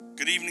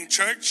Good evening,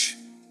 church.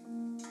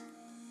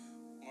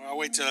 Well, I'll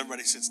wait till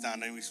everybody sits down.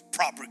 Then we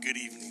proper good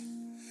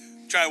evening.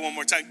 Try it one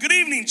more time. Good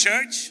evening,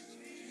 church.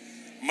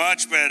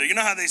 Much better. You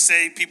know how they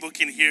say people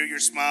can hear your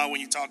smile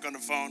when you talk on the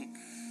phone?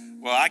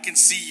 Well, I can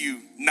see you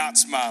not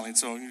smiling,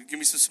 so give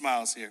me some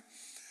smiles here.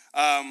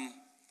 By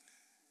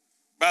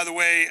the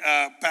way,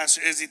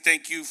 Pastor Izzy,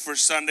 thank you for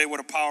Sunday.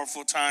 What a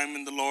powerful time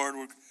in the Lord.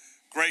 We're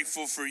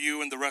grateful for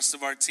you and the rest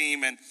of our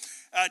team. And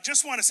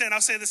just want to say, and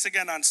I'll say this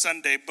again on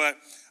Sunday, but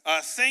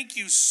thank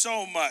you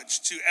so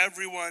much to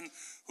everyone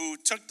who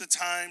took the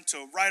time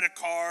to write a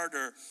card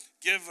or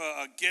give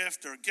a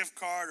gift or a gift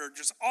card or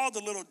just all the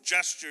little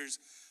gestures.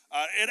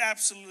 It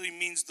absolutely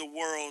means the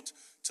world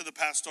to the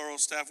pastoral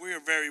staff. We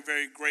are very,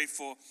 very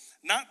grateful.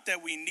 Not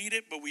that we need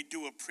it, but we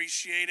do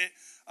appreciate it.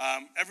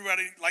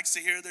 Everybody likes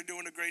to hear they're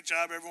doing a great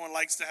job. Everyone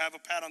likes to have a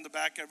pat on the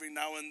back every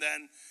now and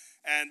then.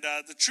 And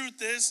the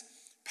truth is,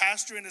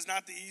 pastoring is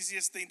not the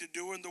easiest thing to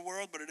do in the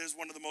world, but it is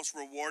one of the most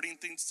rewarding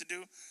things to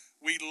do.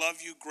 We love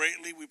you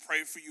greatly. We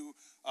pray for you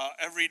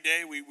every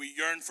day. We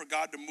yearn for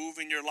God to move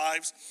in your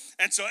lives.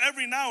 And so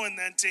every now and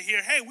then to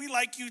hear, hey, we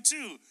like you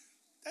too.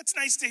 That's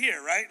nice to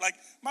hear, right? Like,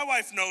 my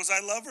wife knows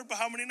I love her, but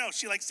how many know?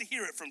 She likes to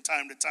hear it from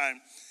time to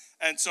time.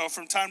 And so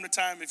from time to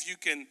time, if you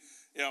can,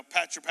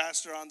 pat your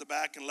pastor on the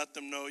back and let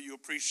them know you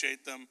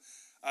appreciate them.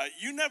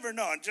 You never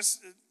know. And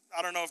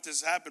I don't know if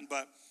this has happened,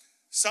 but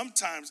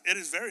sometimes it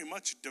is very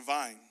much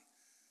divine.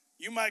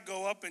 You might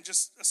go up and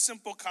just a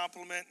simple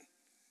compliment,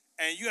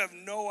 and you have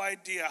no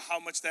idea how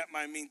much that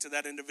might mean to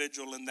that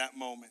individual in that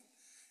moment.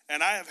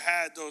 And I have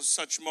had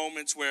such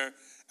moments where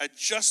at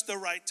just the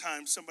right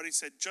time, somebody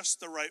said just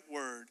the right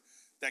word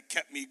that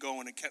kept me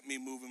going and kept me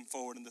moving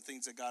forward in the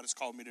things that God has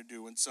called me to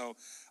do. And so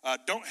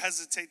don't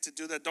hesitate to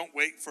do that. Don't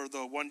wait for the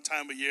one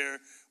time a year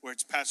where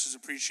it's Pastor's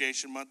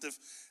Appreciation Month.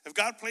 If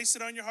God placed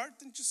it on your heart,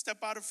 then just step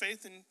out of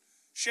faith and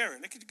share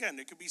it.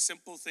 It could be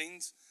simple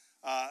things,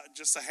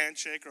 just a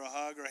handshake or a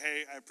hug or,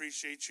 hey, I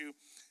appreciate you.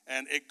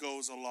 And it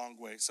goes a long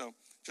way. So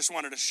just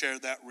wanted to share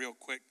that real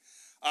quick.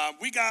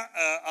 We got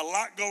a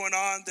lot going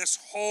on this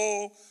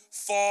whole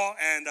fall,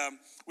 and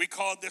we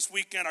called this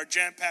weekend our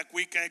jam-packed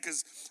weekend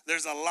because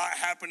there's a lot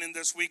happening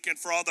this weekend.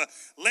 For all the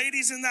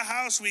ladies in the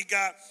house, we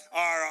got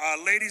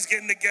our ladies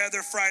getting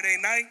together Friday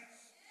night.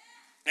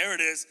 There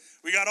it is.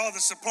 We got all the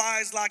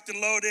supplies locked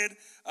and loaded.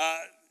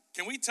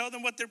 Can we tell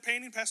them what they're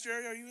painting? Pastor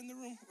Ari, are you in the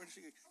room?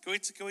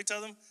 Can we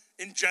tell them?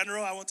 In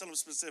general, I won't tell them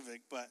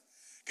specific, but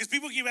because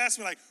people keep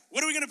asking me, like,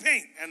 what are we going to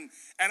paint? And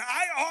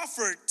I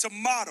offered to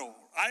model.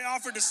 I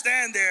offered to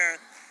stand there,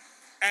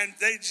 and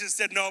they just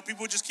said, no,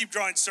 people just keep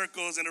drawing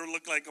circles, and it'll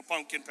look like a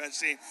pumpkin patch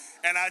scene.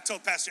 And I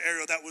told Pastor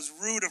Ariel that was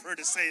rude of her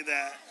to say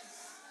that.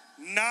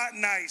 Not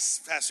nice,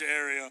 Pastor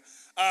Ariel.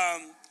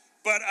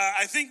 But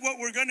I think what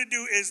we're going to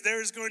do is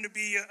there's going to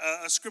be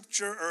a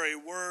scripture or a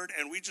word,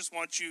 and we just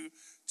want you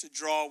to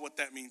draw what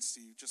that means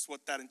to you, just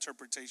what that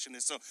interpretation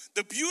is. So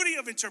the beauty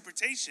of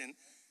interpretation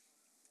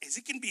is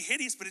it can be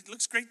hideous, but it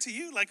looks great to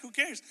you. Like, who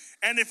cares?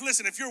 And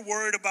if you're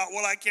worried about,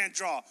 well, I can't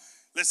draw.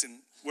 Listen,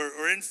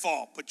 we're in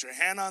fall. Put your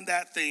hand on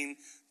that thing,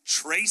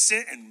 trace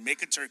it, and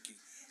make a turkey.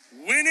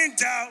 When in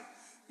doubt,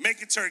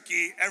 make a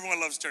turkey.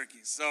 Everyone loves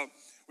turkeys. So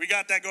we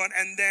got that going.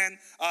 And then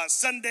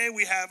Sunday,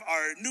 we have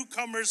our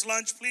newcomers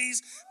lunch.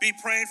 Please be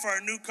praying for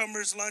our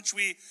newcomers lunch.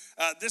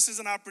 This is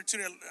an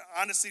opportunity,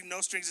 honestly,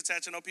 no strings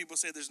attached. I know people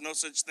say there's no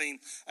such thing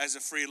as a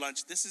free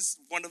lunch. This is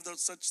one of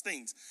those such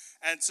things.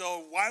 And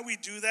so why we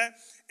do that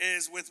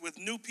is with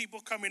new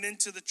people coming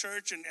into the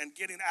church and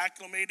getting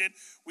acclimated,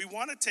 we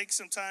want to take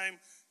some time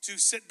to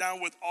sit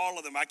down with all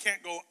of them. I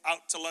can't go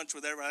out to lunch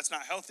with everybody. That's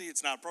not healthy.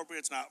 It's not appropriate.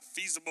 It's not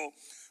feasible.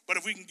 But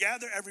if we can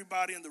gather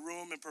everybody in the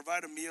room and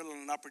provide a meal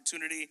and an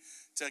opportunity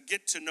to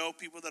get to know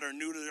people that are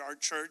new to our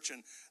church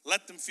and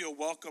let them feel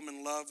welcome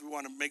and loved, we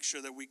want to make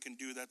sure that we can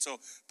do that. So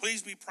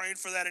please be praying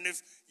for that. And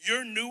if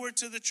you're newer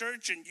to the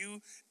church and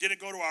you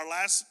didn't go to our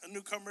last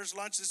newcomers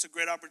lunch, this is a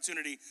great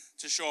opportunity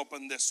to show up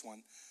on this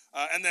one.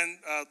 And then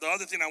the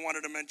other thing I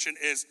wanted to mention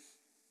is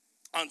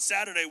on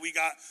Saturday, we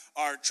got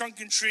our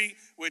trunk and treat,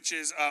 which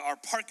is our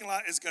parking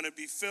lot is going to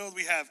be filled.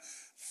 We have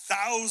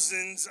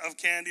thousands of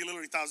candy,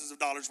 literally thousands of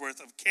dollars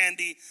worth of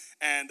candy.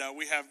 And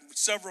we have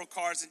several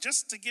cars. And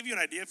just to give you an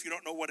idea, if you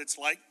don't know what it's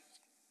like,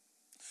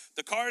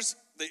 the cars,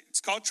 it's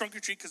called trunk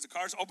or treat because the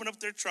cars open up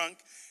their trunk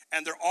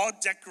and they're all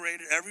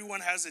decorated.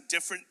 Everyone has a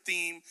different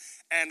theme.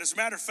 And as a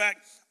matter of fact,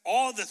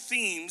 all the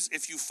themes,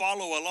 if you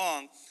follow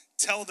along,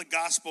 tell the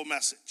gospel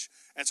message.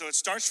 And so it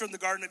starts from the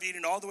Garden of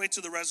Eden all the way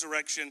to the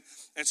resurrection.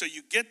 And so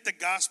you get the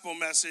gospel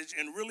message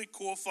in really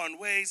cool, fun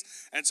ways.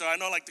 And so I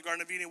know, like the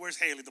Garden of Eden, where's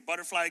Haley? The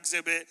butterfly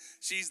exhibit.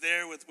 She's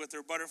there with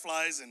her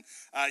butterflies. And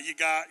you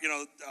got,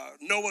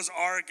 Noah's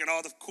Ark and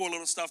all the cool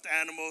little stuffed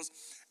animals.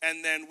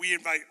 And then we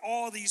invite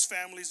all these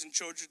families and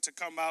children to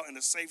come out in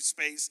a safe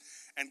space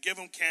and give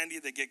them candy.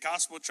 They get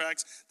gospel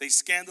tracts. They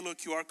scan the little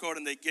QR code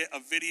and they get a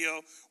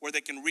video where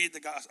they can read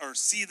or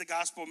see the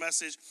gospel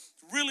message.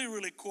 Really,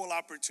 really cool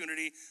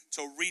opportunity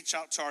to reach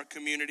out to our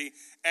community.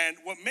 And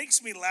what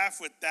makes me laugh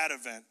with that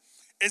event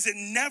is it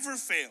never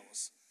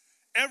fails.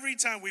 Every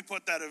time we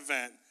put that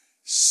event,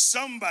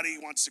 somebody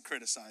wants to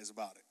criticize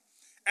about it.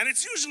 And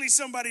it's usually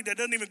somebody that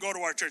doesn't even go to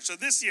our church. So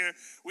this year,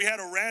 we had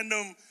a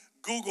random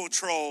Google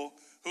troll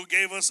who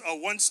gave us a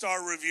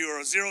 1-star review or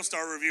a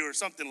 0-star review or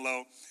something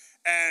low,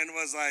 and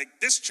was like,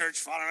 this church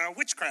following out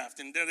witchcraft.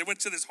 And they went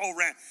to this whole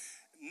rant.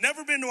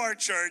 Never been to our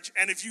church,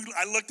 and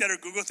I looked at her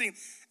Google thing,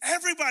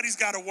 everybody's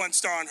got a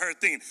 1-star on her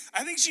thing.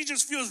 I think she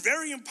just feels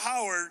very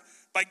empowered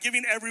by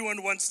giving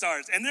everyone 1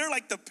 stars. And they're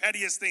like the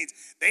pettiest things.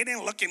 They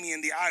didn't look at me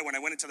in the eye when I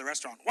went into the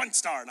restaurant. 1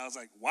 star. And I was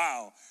like,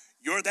 wow,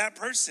 you're that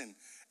person.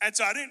 And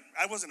so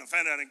I wasn't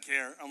offended. I didn't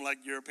care. I'm like,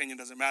 your opinion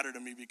doesn't matter to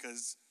me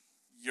because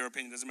your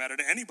opinion doesn't matter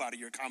to anybody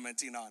you're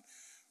commenting on.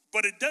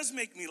 But it does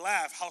make me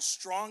laugh how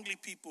strongly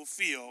people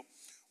feel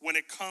when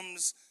it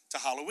comes to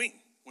Halloween.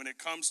 When it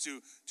comes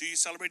to, do you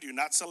celebrate? Do you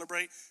not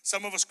celebrate?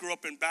 Some of us grew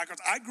up in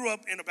backgrounds. I grew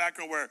up in a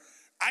background where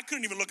I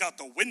couldn't even look out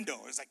the window.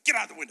 It was like, get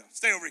out the window,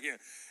 stay over here.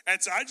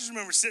 And so I just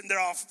remember sitting there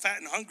all fat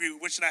and hungry,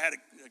 wishing I had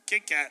a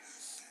Kit Kat,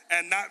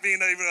 and not being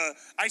able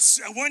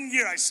to. One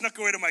year I snuck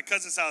away to my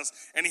cousin's house,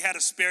 and he had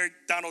a spare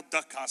Donald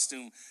Duck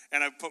costume,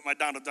 and I put my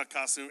Donald Duck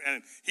costume,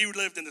 and he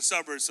lived in the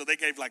suburbs, so they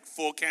gave like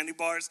full candy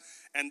bars,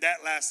 and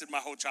that lasted my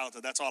whole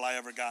childhood. That's all I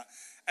ever got.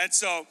 And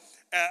so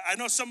I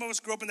know some of us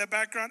grew up in that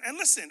background, and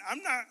listen,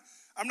 I'm not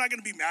going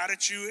to be mad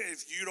at you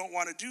if you don't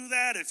want to do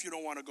that, if you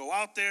don't want to go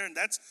out there, and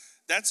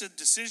that's a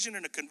decision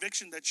and a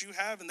conviction that you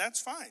have, and that's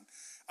fine.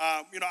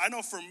 I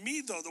know for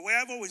me, though, the way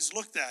I've always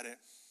looked at it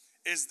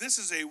is this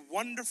is a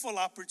wonderful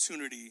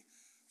opportunity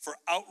for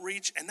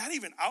outreach, and not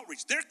even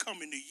outreach. They're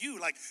coming to you.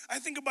 Like, I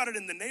think about it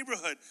in the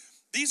neighborhood.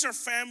 These are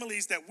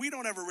families that we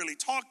don't ever really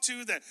talk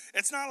to. That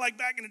it's not like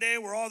back in the day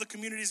where all the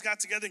communities got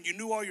together and you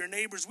knew all your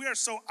neighbors. We are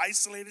so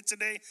isolated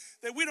today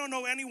that we don't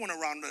know anyone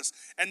around us.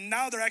 And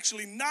now they're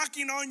actually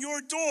knocking on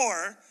your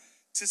door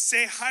to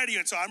say hi to you.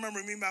 And so I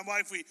remember me and my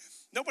wife,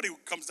 nobody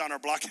comes down our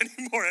block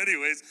anymore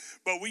anyways,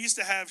 but we used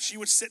to she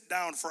would sit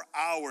down for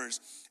hours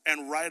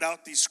and write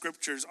out these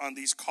scriptures on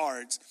these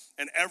cards,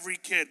 and every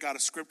kid got a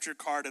scripture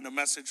card and a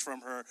message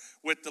from her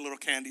with the little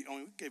candy.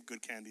 We gave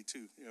good candy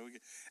too.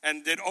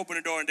 And they'd open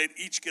the door and they'd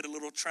each get a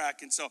little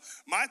track. And so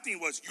my thing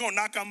was, you're going to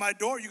knock on my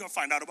door, you're going to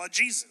find out about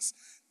Jesus.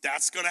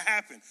 That's going to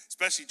happen,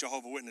 especially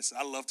Jehovah's Witnesses.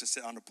 I love to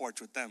sit on the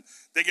porch with them.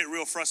 They get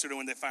real frustrated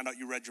when they find out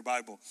you read your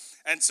Bible.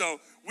 And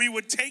so we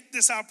would take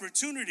this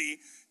opportunity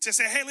to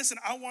say, hey, listen,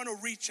 I want to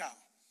reach out.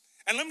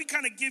 And let me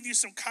kind of give you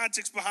some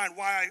context behind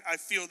why I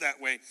feel that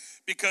way.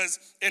 Because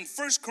in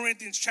 1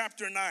 Corinthians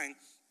chapter 9,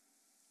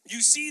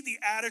 you see the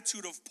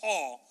attitude of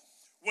Paul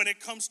when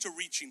it comes to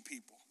reaching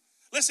people.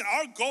 Listen,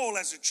 our goal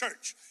as a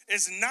church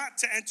is not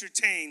to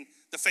entertain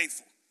the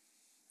faithful.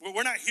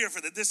 We're not here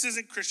for that. This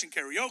isn't Christian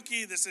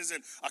karaoke. This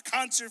isn't a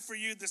concert for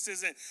you. This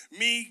isn't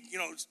me,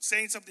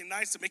 saying something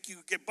nice to make you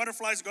get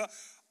butterflies and go.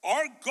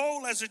 Our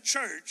goal as a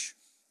church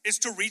is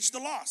to reach the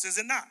lost, is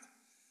it not?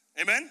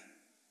 Amen?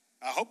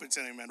 I hope it's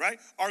an amen, right?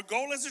 Our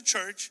goal as a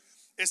church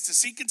is to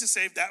seek and to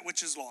save that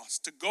which is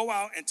lost, to go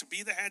out and to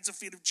be the hands and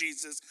feet of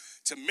Jesus,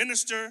 to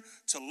minister,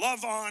 to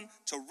love on,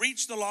 to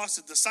reach the lost,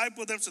 to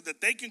disciple them so that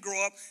they can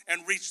grow up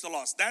and reach the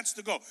lost. That's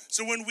the goal.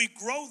 So when we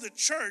grow the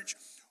church,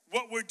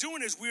 what we're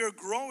doing is we are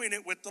growing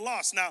it with the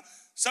lost. Now,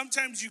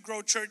 sometimes you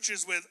grow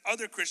churches with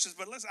other Christians,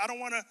 but listen, I don't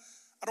want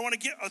to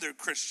get other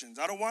Christians.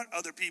 I don't want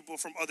other people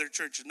from other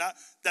churches. Not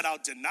that I'll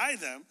deny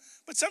them,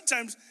 but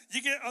sometimes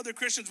you get other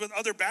Christians with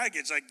other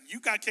baggage. Like, you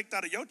got kicked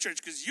out of your church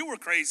because you were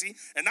crazy,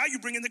 and now you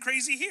bring in the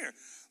crazy here.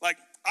 Like,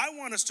 I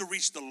want us to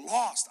reach the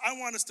lost. I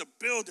want us to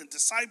build and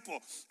disciple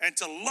and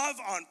to love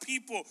on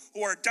people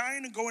who are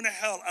dying and going to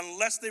hell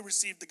unless they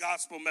receive the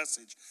gospel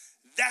message.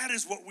 That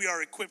is what we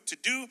are equipped to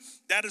do.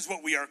 That is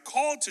what we are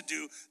called to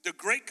do. The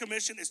Great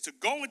Commission is to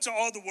go into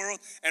all the world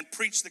and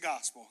preach the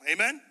gospel.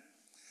 Amen?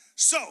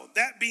 So,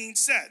 that being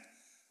said,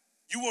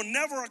 you will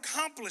never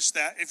accomplish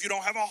that if you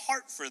don't have a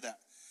heart for that.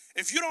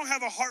 If you don't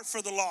have a heart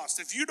for the lost,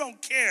 if you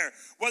don't care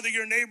whether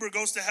your neighbor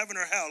goes to heaven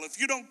or hell, if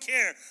you don't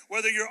care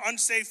whether your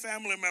unsaved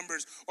family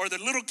members or the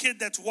little kid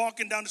that's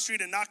walking down the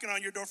street and knocking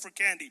on your door for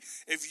candy,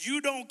 if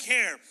you don't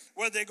care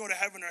whether they go to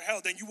heaven or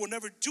hell, then you will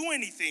never do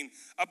anything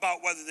about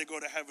whether they go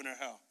to heaven or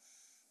hell.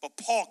 But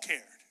Paul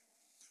cared.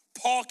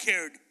 Paul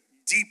cared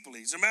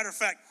deeply. As a matter of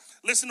fact,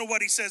 listen to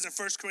what he says in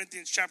 1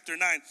 Corinthians chapter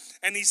 9.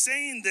 And he's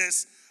saying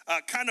this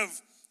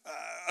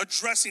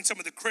addressing some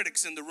of the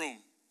critics in the room.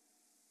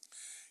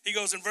 He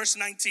goes in verse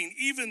 19,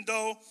 even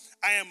though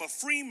I am a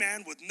free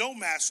man with no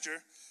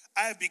master,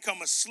 I have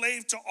become a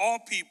slave to all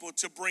people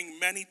to bring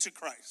many to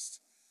Christ.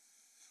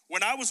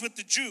 When I was with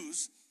the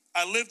Jews,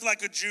 I lived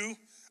like a Jew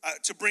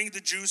to bring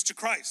the Jews to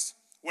Christ.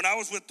 When I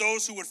was with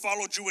those who would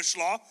follow Jewish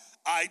law,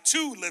 I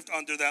too lived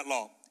under that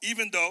law.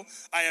 Even though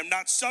I am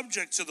not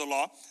subject to the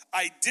law,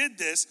 I did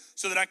this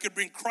so that I could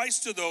bring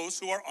Christ to those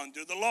who are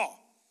under the law.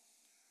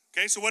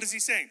 Okay, so what is he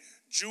saying?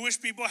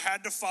 Jewish people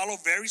had to follow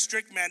very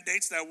strict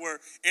mandates that were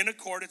in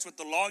accordance with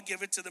the law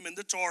given to them in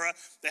the Torah.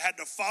 They had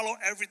to follow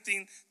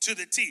everything to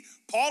the T.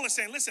 Paul is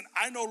saying, listen,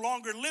 I no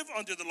longer live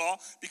under the law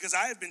because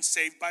I have been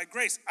saved by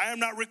grace. I am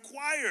not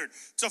required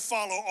to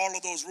follow all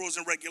of those rules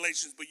and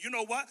regulations. But you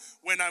know what?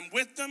 When I'm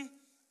with them,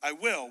 I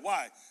will.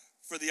 Why?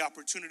 for the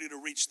opportunity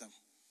to reach them.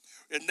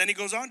 And then he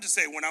goes on to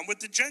say, when I'm with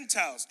the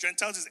Gentiles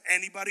is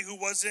anybody who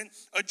wasn't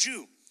a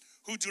Jew,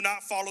 who do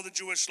not follow the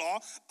Jewish law,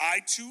 I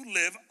too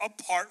live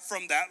apart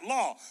from that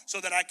law so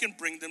that I can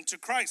bring them to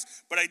Christ.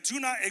 But I do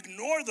not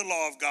ignore the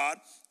law of God,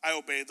 I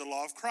obey the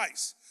law of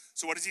Christ.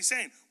 So what is he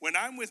saying? When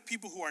I'm with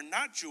people who are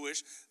not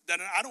Jewish, then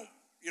I don't,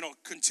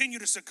 continue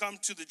to succumb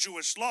to the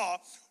Jewish law,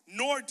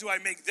 nor do I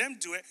make them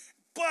do it,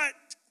 but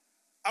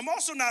I'm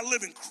also not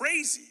living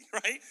crazy,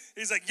 right?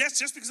 He's like, yes,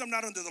 just because I'm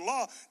not under the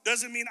law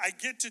doesn't mean I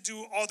get to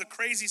do all the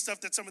crazy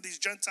stuff that some of these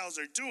Gentiles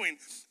are doing.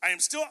 I am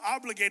still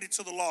obligated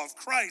to the law of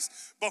Christ,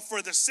 but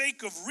for the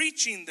sake of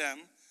reaching them,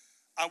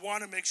 I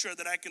want to make sure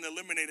that I can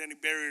eliminate any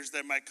barriers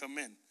that might come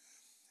in.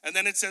 And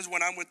then it says,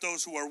 when I'm with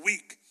those who are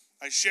weak,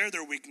 I share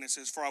their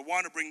weaknesses, for I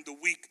want to bring the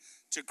weak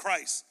to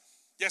Christ.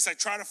 Yes, I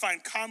try to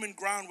find common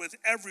ground with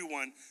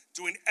everyone,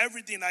 doing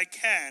everything I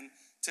can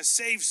to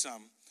save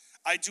some.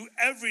 I do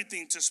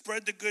everything to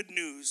spread the good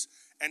news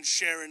and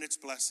share in its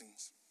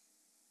blessings.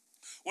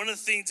 One of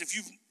the things,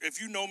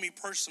 if you know me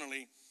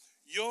personally,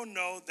 you'll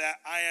know that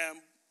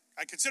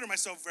I consider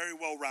myself very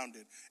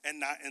well-rounded, and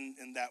not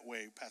in that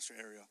way, Pastor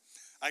Ariel.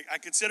 I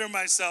consider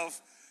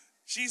myself,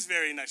 she's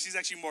very nice. She's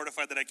actually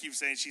mortified that I keep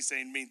saying she's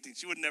saying mean things.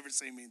 She would never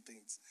say mean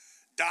things.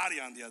 Dottie,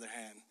 on the other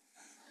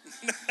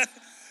hand.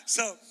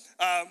 So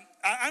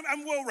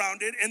I'm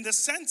well-rounded in the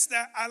sense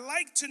that I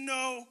like to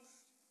know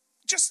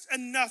just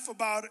enough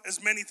about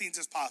as many things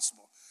as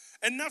possible.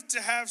 Enough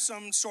to have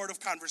some sort of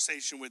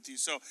conversation with you.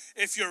 So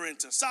if you're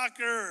into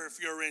soccer, or if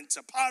you're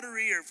into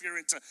pottery, or if you're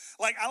into,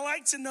 I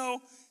like to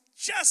know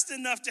just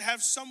enough to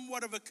have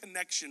somewhat of a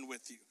connection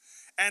with you.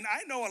 And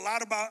I know a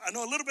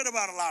little bit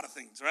about a lot of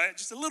things, right?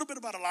 Just a little bit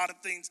about a lot of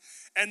things,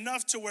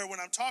 enough to where when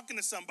I'm talking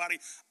to somebody,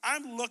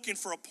 I'm looking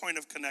for a point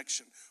of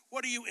connection.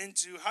 What are you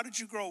into? How did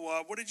you grow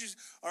up?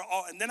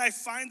 And then I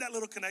find that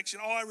little connection.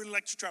 Oh, I really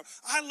like to travel.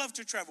 I love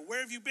to travel. Where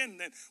have you been? And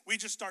then we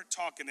just start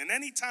talking. And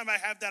anytime I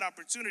have that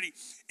opportunity,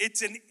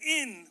 it's an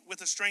in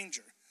with a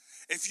stranger.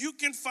 If you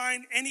can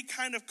find any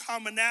kind of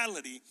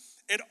commonality,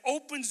 it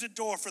opens the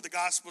door for the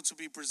gospel to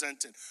be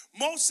presented.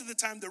 Most of the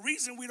time, the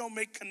reason we don't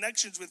make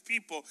connections with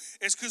people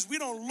is because we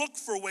don't look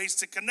for ways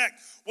to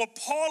connect. What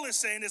Paul is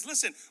saying is,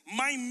 listen,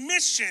 my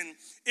mission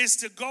is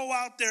to go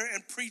out there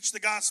and preach the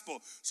gospel.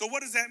 So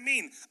what does that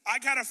mean? I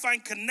got to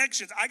find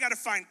connections. I got to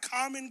find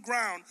common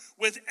ground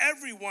with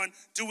everyone,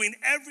 doing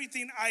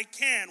everything I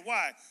can.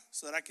 Why?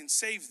 So that I can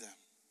save them.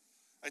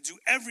 I do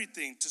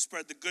everything to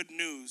spread the good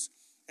news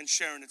and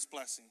sharing its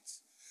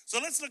blessings. So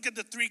let's look at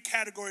the three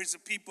categories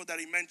of people that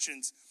he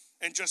mentions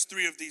in just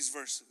 3 of these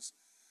verses.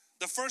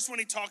 The first one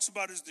he talks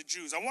about is the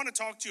Jews. I want to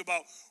talk to you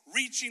about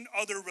reaching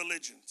other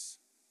religions.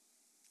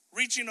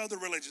 Reaching other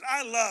religions.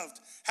 I loved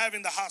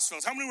having the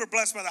Hosfels. How many were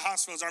blessed by the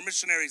Hosfels, our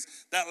missionaries,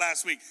 that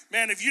last week?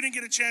 Man, if you didn't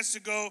get a chance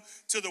to go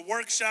to the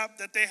workshop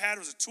that they had, it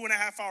was a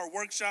 2.5-hour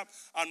workshop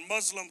on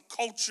Muslim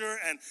culture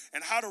and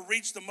how to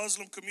reach the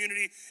Muslim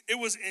community. It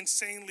was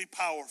insanely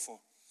powerful.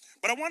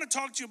 But I want to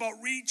talk to you about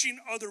reaching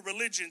other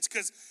religions,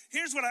 because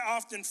here's what I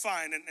often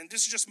find, and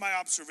this is just my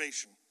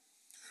observation.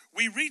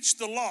 We reach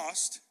the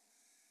lost,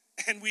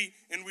 and we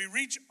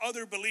reach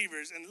other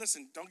believers. And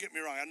listen, don't get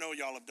me wrong, I know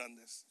y'all have done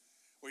this,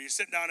 where you're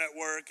sitting down at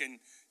work and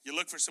you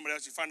look for somebody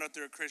else, you find out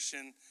they're a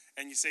Christian,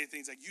 and you say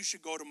things like, you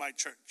should go to my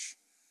church.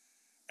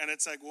 And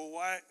it's like, well,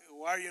 why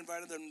are you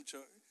inviting them to?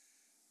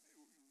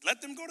 Let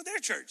them go to their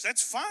church.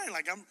 That's fine.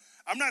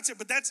 I'm not saying,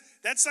 but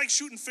that's like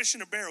shooting fish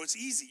in a barrel. It's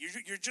easy.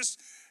 You're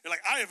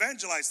like, I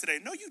evangelized today.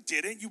 No, you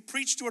didn't. You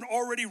preached to an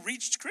already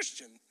reached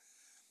Christian.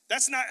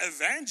 That's not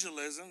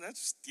evangelism. That's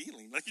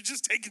stealing. Like, you're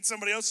just taking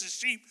somebody else's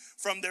sheep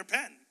from their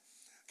pen.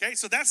 Okay,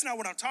 so that's not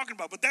what I'm talking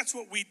about. But that's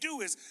what we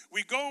do, is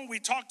we go and we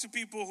talk to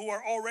people who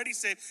are already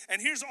saved.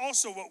 And here's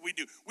also what we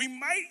do. We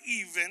might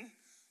even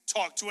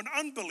talk to an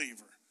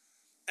unbeliever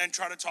and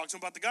try to talk to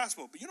them about the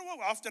gospel. But you know what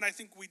often I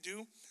think we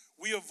do?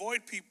 We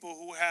avoid people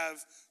who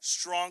have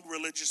strong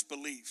religious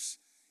beliefs,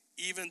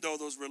 even though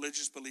those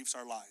religious beliefs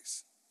are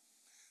lies.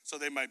 So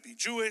they might be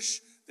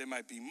Jewish, they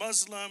might be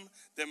Muslim,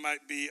 they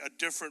might be a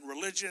different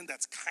religion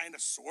that's kind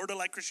of sort of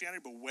like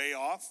Christianity, but way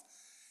off.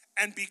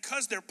 And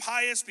because they're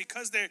pious,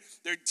 because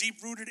they're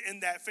deep-rooted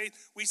in that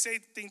faith, we say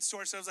things to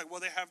ourselves like,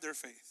 well, they have their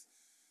faith.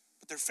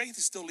 But their faith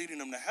is still leading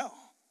them to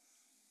hell.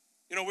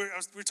 You know, we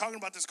were talking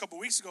about this a couple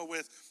weeks ago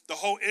with the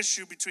whole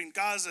issue between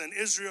Gaza and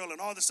Israel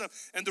and all this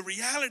stuff. And the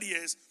reality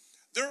is,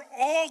 they're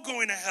all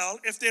going to hell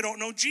if they don't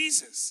know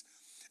Jesus.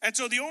 And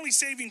so the only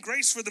saving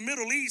grace for the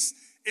Middle East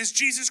is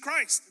Jesus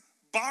Christ,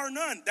 bar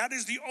none. That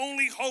is the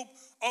only hope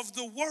of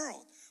the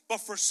world. But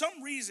for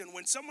some reason,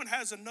 when someone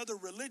has another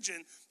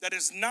religion that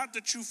is not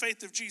the true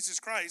faith of Jesus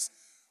Christ,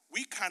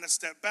 we kind of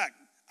step back.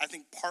 I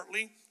think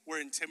partly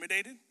we're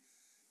intimidated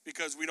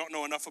because we don't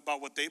know enough about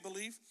what they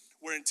believe.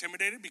 We're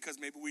intimidated because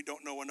maybe we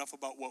don't know enough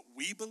about what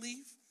we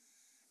believe.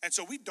 And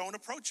so we don't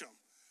approach them.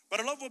 But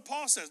I love what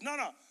Paul says. No.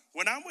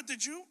 When I'm with the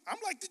Jew, I'm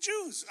like the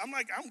Jews. I'm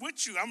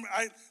with you.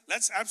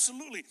 That's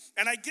absolutely.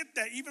 And I get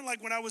that. Even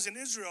like when I was in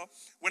Israel,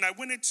 when I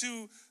went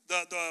into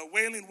the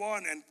Wailing Wall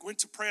and went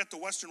to pray at the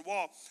Western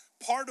Wall,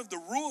 part of the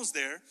rules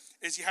there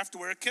is you have to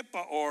wear a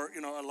kippah or,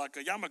 like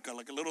a yarmulke,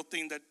 like a little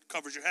thing that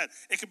covers your head.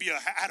 It could be I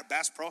had a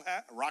Bass Pro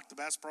hat, a Rock the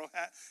Bass Pro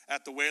hat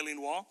at the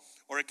Wailing Wall,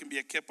 or it can be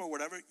a kippah,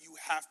 whatever. You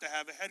have to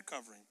have a head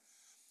covering.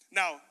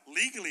 Now,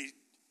 legally,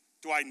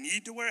 do I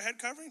need to wear a head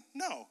covering?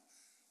 No.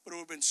 But it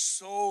would have been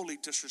solely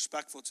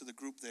disrespectful to the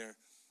group there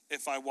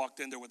if I walked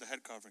in there with a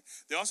head covering.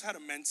 They also had a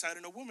men's side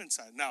and a women's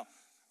side. Now,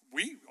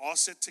 we all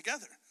sit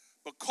together.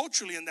 But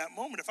culturally in that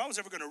moment, if I was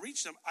ever going to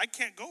reach them, I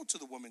can't go to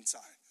the women's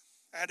side.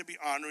 I had to be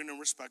honoring and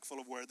respectful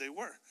of where they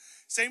were.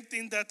 Same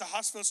thing that the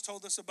hospitals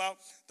told us about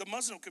the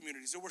Muslim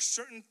communities. There were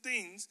certain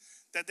things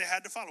that they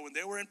had to follow. When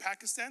they were in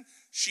Pakistan,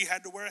 she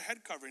had to wear a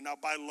head covering. Now,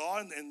 by law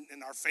and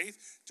in our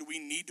faith, do we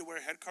need to wear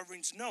head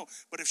coverings? No.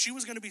 But if she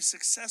was going to be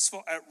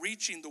successful at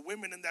reaching the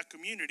women in that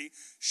community,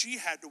 she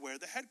had to wear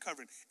the head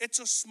covering. It's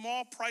a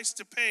small price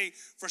to pay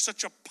for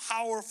such a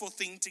powerful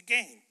thing to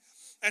gain.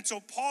 And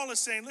so Paul is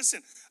saying,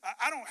 listen,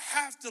 I don't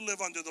have to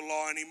live under the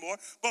law anymore,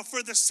 but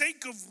for the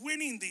sake of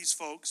winning these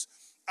folks,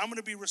 I'm going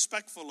to be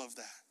respectful of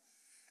that.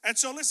 And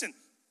so listen,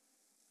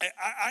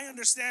 I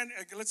understand.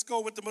 Let's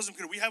go with the Muslim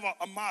community. We have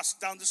a mosque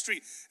down the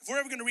street. If we're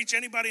ever going to reach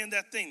anybody in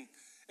that thing,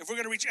 if we're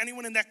going to reach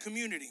anyone in that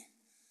community,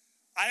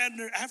 I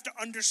have to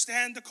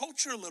understand the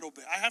culture a little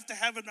bit. I have to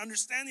have an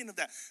understanding of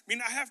that. I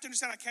mean, I have to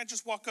understand I can't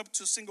just walk up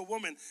to a single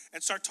woman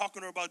and start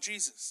talking to her about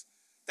Jesus.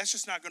 That's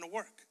just not going to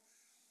work.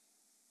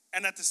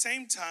 And at the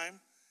same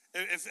time,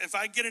 if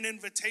I get an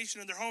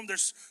invitation in their home,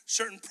 there's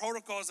certain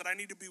protocols that I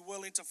need to be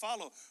willing to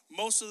follow.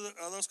 Most of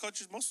those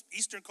cultures, most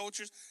Eastern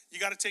cultures,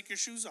 you got to take your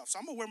shoes off. So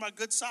I'm going to wear my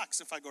good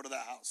socks if I go to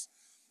that house.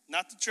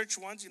 Not the church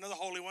ones, the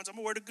holy ones. I'm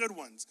going to wear the good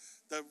ones,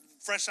 the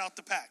fresh out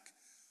the pack.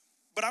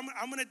 But I'm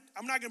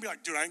not going to be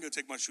like, dude, I ain't going to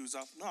take my shoes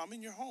off. No, I'm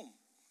in your home.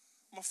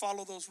 I'm going to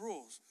follow those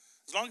rules.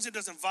 As long as it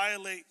doesn't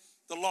violate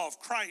the law of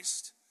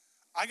Christ,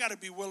 I got to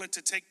be willing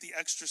to take the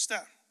extra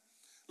step.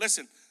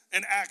 Listen,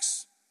 in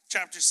Acts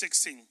chapter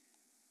 16,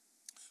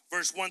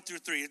 verse 1 through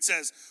 3, it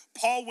says,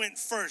 Paul went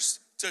first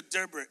to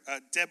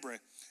Debre,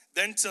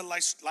 then to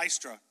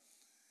Lystra,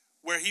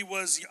 where he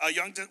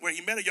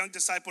met a young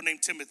disciple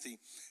named Timothy.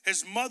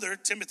 His mother,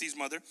 Timothy's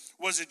mother,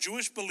 was a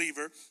Jewish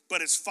believer,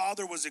 but his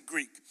father was a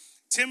Greek.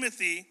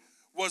 Timothy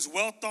was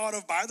well thought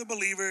of by the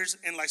believers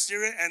in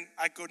Lystra and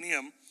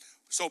Iconium,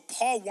 so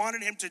Paul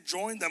wanted him to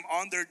join them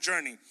on their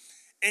journey.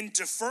 In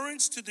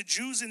deference to the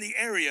Jews in the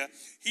area,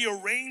 he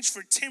arranged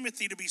for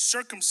Timothy to be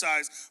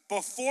circumcised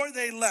before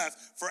they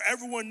left, for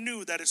everyone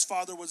knew that his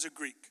father was a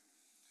Greek.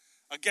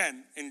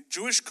 Again, in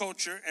Jewish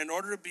culture, in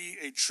order to be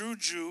a true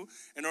Jew,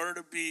 in order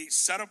to be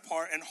set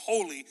apart and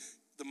holy,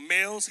 the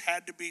males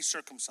had to be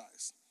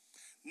circumcised.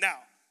 Now,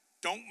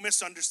 don't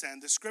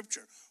misunderstand the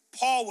scripture.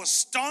 Paul was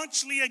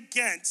staunchly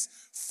against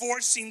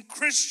forcing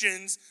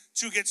Christians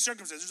to get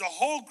circumcised. There's a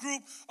whole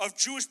group of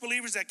Jewish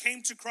believers that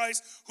came to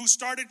Christ who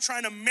started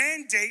trying to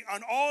mandate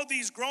on all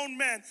these grown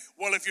men,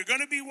 well, if you're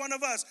going to be one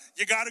of us,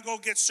 you got to go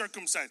get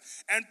circumcised.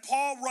 And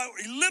Paul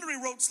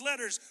literally wrote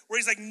letters where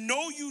he's like,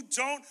 no, you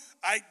don't.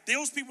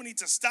 Those people need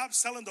to stop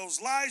selling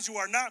those lies. You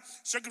are not.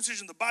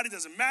 Circumcision of the body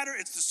doesn't matter.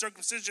 It's the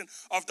circumcision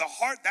of the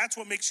heart. That's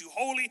what makes you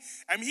holy.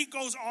 I mean, he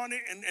goes on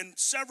it and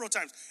several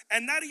times.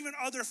 And not even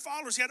other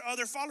followers. He had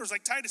other followers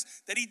like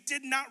Titus that he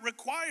did not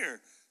require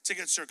to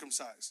get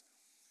circumcised.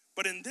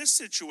 But in this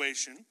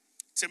situation,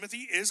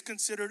 Timothy is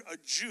considered a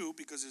Jew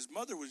because his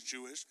mother was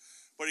Jewish,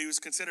 but he was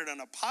considered an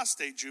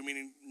apostate Jew,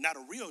 meaning not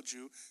a real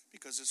Jew,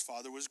 because his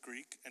father was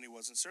Greek and he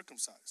wasn't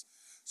circumcised.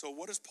 So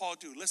what does Paul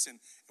do? Listen,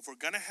 if we're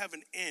going to have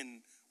an in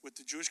with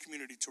the Jewish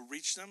community to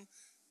reach them,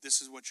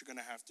 this is what you're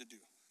going to have to do.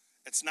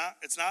 It's not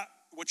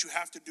what you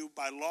have to do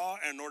by law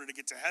and in order to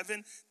get to heaven.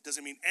 It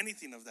doesn't mean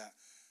anything of that.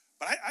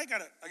 But I got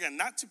to, again,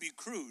 not to be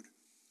crude,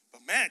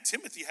 but man,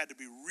 Timothy had to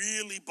be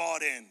really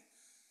bought in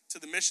to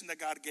the mission that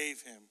God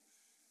gave him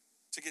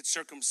to get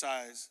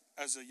circumcised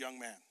as a young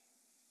man.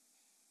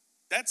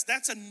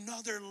 That's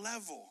another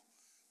level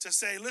to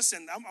say,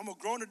 listen, I'm a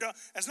grown adult.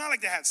 It's not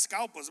like they had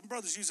scalpels. My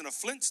brother's using a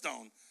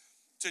flintstone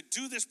to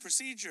do this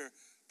procedure.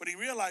 But he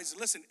realized,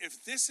 listen,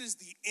 if this is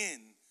the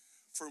end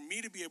for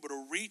me to be able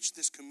to reach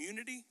this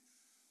community,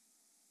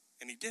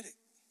 and he did it.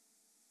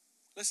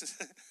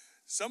 Listen,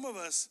 some of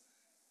us,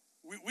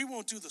 we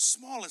won't do the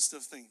smallest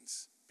of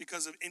things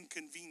because of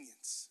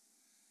inconvenience.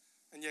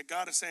 And yet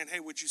God is saying, hey,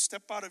 would you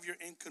step out of your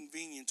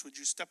inconvenience? Would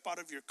you step out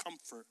of your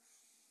comfort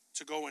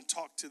to go and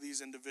talk to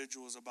these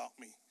individuals about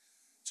me?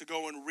 To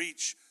go and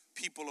reach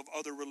people of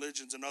other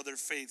religions and other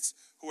faiths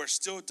who are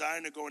still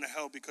dying to go into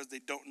hell because they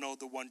don't know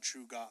the one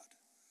true God.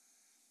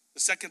 The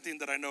second thing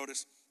that I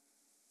noticed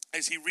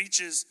is he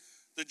reaches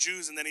the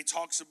Jews and then he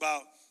talks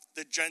about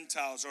the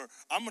Gentiles, or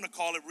I'm going to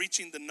call it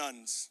reaching the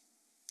nuns,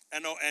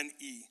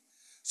 N-O-N-E.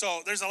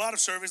 So there's a lot of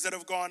surveys that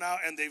have gone out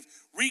and they've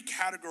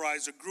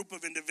recategorized a group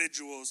of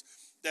individuals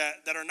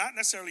that are not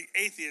necessarily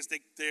atheists.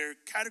 They're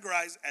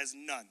categorized as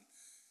none.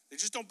 They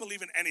just don't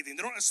believe in anything.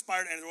 They don't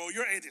aspire to anything. Well,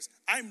 you're atheist.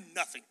 I'm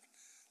nothing.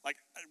 Like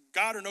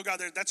God or no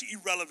God, that's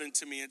irrelevant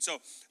to me. And so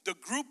the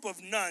group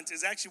of nuns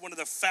is actually one of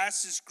the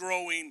fastest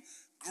growing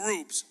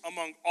groups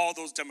among all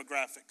those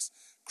demographics.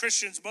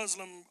 Christians,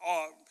 Muslim,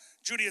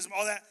 Judaism,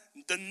 all that.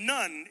 The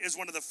none is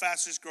one of the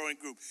fastest growing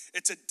group.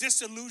 It's a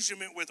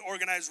disillusionment with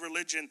organized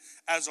religion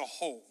as a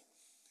whole.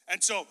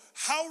 And so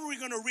how are we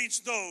going to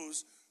reach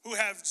those who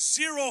have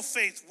zero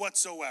faith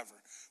whatsoever,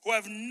 who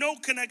have no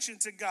connection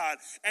to God?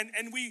 And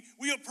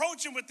we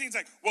approach them with things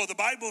like, well, the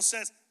Bible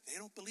says. They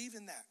don't believe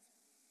in that.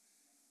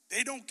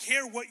 They don't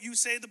care what you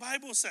say the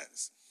Bible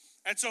says.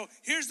 And so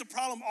here's the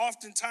problem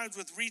oftentimes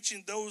with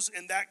reaching those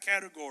in that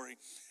category,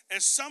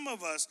 is some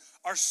of us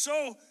are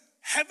so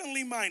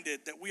heavenly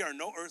minded that we are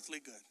no earthly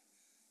good.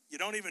 You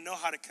don't even know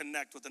how to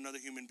connect with another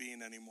human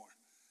being anymore.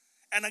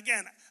 And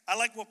again, I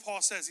like what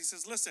Paul says. He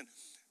says, listen,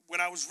 when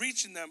I was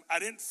reaching them, I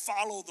didn't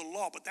follow the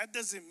law, but that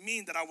doesn't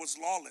mean that I was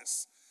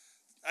lawless.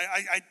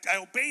 I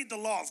obeyed the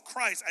law of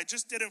Christ. I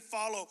just didn't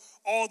follow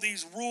all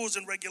these rules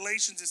and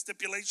regulations and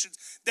stipulations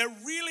that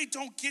really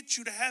don't get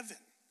you to heaven.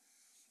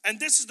 And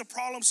this is the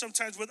problem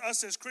sometimes with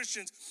us as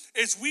Christians,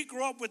 is we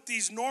grow up with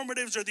these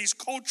normatives or these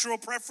cultural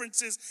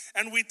preferences,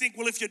 and we think,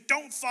 well, if you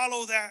don't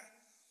follow that,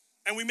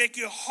 and we make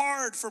it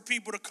hard for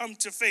people to come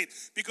to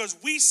faith because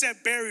we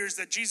set barriers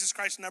that Jesus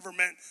Christ never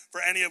meant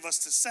for any of us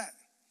to set.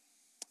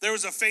 There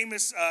was a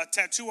famous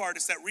tattoo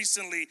artist that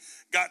recently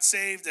got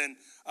saved, and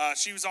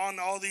she was on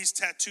all these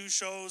tattoo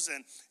shows,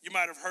 and you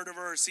might have heard of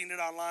her or seen it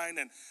online.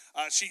 And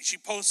she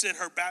posted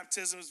her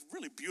baptism. It was a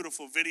really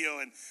beautiful video,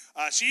 and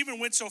she even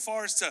went so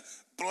far as to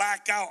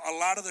black out a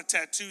lot of the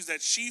tattoos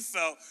that she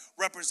felt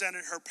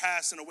represented her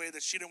past in a way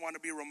that she didn't want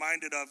to be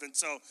reminded of. And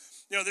so,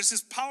 there's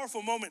this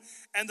powerful moment.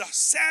 And the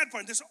sad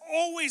part, this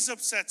always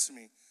upsets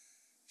me.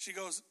 She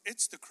goes,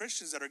 it's the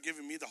Christians that are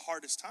giving me the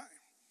hardest time.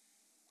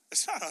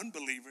 It's not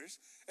unbelievers.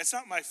 It's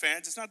not my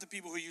fans. It's not the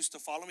people who used to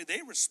follow me. They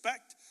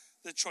respect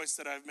the choice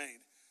that I've made.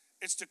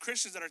 It's the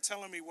Christians that are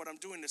telling me what I'm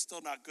doing is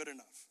still not good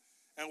enough.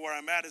 And where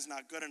I'm at is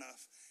not good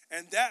enough.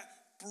 And that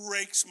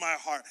breaks my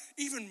heart.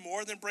 Even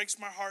more than breaks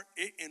my heart,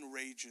 it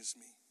enrages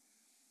me.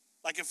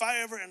 Like if I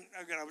ever, and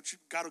again,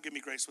 God will give me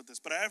grace with this,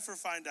 but I ever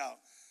find out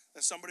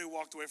that somebody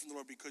walked away from the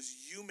Lord because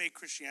you made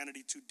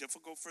Christianity too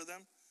difficult for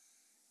them,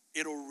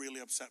 it'll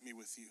really upset me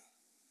with you.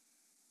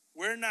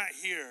 We're not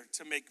here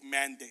to make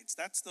mandates.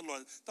 That's the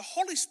Lord. The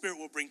Holy Spirit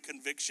will bring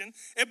conviction.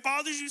 It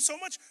bothers you so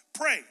much?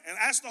 Pray and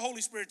ask the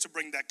Holy Spirit to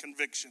bring that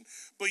conviction.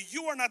 But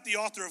you are not the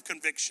author of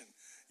conviction.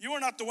 You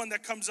are not the one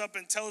that comes up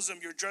and tells them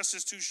your dress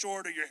is too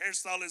short or your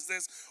hairstyle is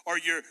this or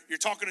you're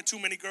talking to too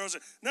many girls.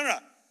 No.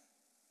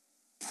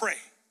 Pray.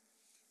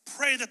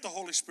 Pray that the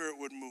Holy Spirit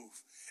would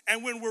move.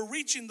 And when we're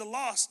reaching the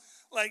lost,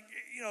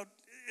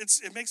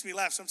 it makes me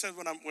laugh sometimes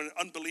when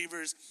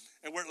unbelievers,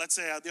 and let's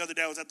say the other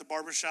day I was at the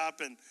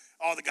barbershop and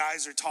all the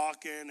guys are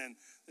talking and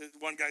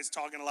one guy's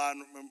talking a lot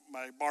and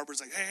my barber's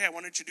like, hey, I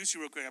want to introduce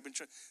you real quick.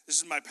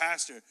 This is my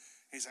pastor. And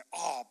he's like,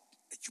 oh,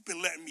 you've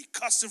been letting me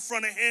cuss in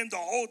front of him the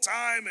whole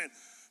time. And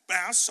man,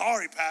 I'm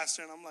sorry,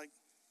 pastor. And I'm like,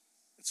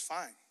 it's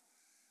fine.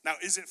 Now,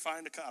 is it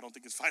fine to cuss? I don't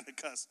think it's fine to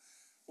cuss.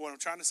 What I'm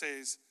trying to say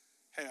is,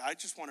 hey, I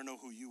just want to know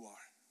who you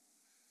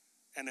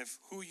are. And if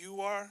who you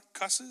are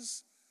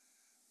cusses,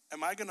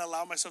 am I going to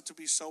allow myself to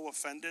be so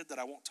offended that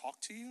I won't talk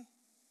to you?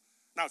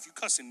 Now, if you're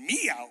cussing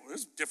me out,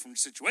 it's a different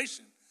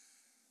situation.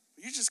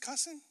 But you're just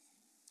cussing?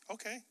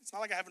 Okay. It's not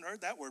like I haven't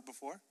heard that word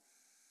before.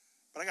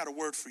 But I got a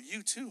word for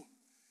you too.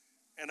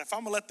 And if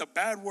I'm going to let the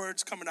bad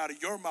words coming out of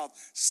your mouth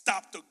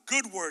stop the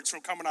good words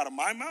from coming out of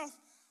my mouth,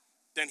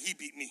 then he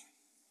beat me.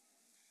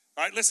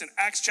 All right, listen,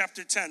 Acts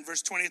chapter 10,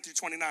 verse 28 through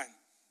 29.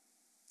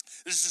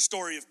 This is the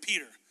story of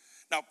Peter.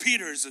 Now,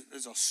 Peter is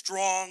a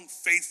strong,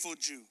 faithful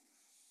Jew.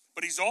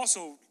 But he's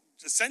also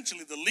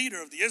essentially the leader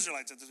of the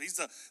Israelites. He's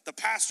the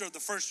pastor of the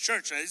first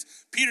church.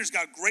 Peter's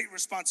got great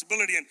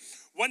responsibility. And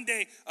one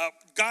day,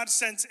 God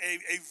sends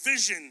a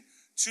vision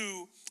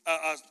to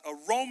a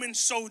Roman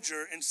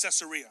soldier in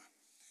Caesarea.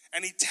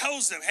 And he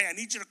tells them, hey, I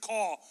need you to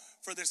call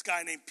for this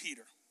guy named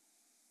Peter.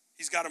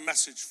 He's got a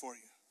message for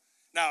you.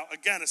 Now,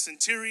 again, a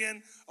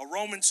centurion, a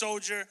Roman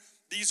soldier,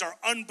 these are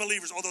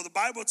unbelievers, although the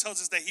Bible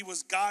tells us that he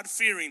was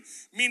God-fearing,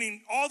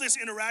 meaning all this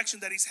interaction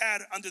that he's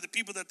had under the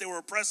people that they were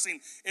oppressing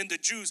in the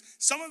Jews,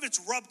 some of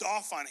it's rubbed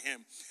off on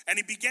him. And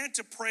he began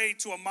to pray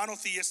to a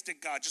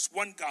monotheistic God, just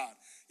one God.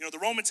 The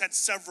Romans had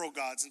several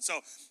gods. And so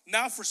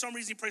now for some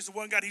reason he prays to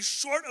one God. He's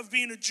short of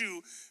being a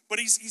Jew, but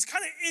he's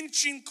kind of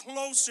inching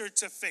closer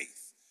to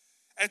faith.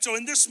 And so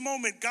in this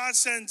moment, God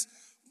sends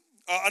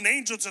an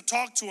angel to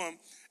talk to him.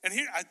 And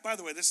here, by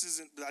the way, I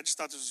just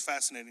thought this was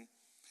fascinating.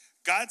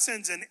 God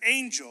sends an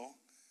angel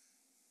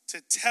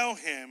to tell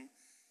him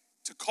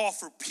to call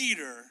for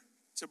Peter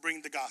to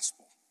bring the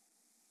gospel.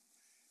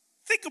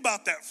 Think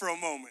about that for a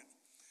moment.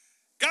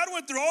 God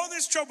went through all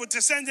this trouble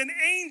to send an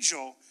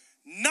angel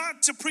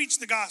not to preach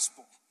the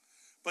gospel,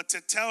 but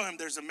to tell him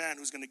there's a man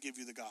who's going to give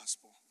you the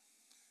gospel.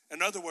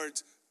 In other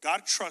words,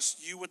 God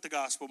trusts you with the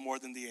gospel more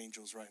than the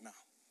angels right now.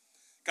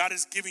 God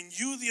is giving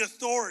you the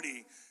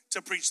authority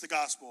to preach the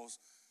gospels,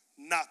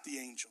 not the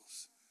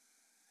angels.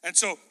 And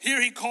so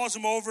here he calls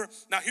him over.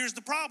 Now here's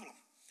the problem.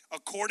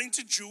 According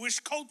to Jewish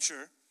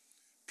culture,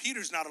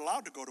 Peter's not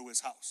allowed to go to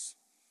his house.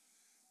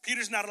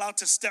 Peter's not allowed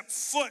to step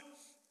foot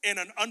in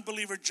an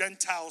unbeliever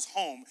Gentile's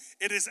home.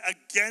 It is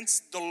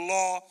against the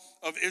law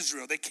of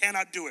Israel. They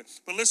cannot do it.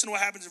 But listen to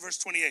what happens in verse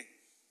 28.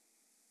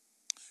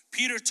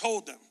 Peter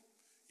told them,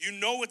 you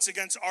know it's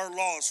against our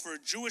laws for a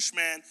Jewish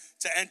man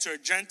to enter a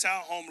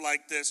Gentile home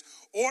like this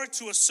or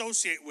to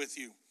associate with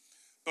you.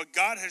 But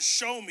God has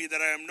shown me that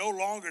I am no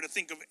longer to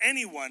think of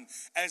anyone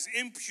as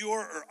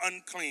impure or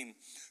unclean.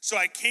 So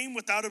I came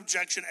without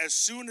objection as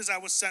soon as I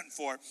was sent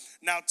for.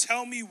 Now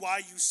tell me why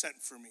you sent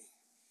for me.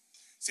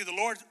 See, the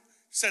Lord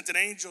sent an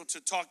angel to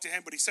talk to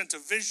him, but he sent a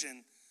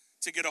vision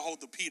to get a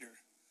hold of Peter.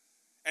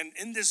 And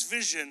in this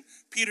vision,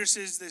 Peter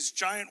sees this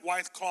giant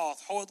white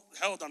cloth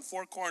held on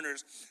four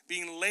corners,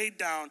 being laid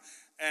down,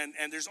 and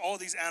there's all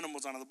these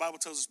animals on it. The Bible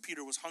tells us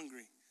Peter was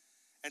hungry.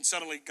 And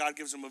suddenly God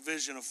gives him a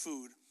vision of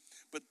food.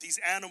 But these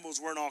animals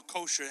weren't all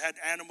kosher. It had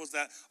animals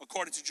that,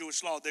 according to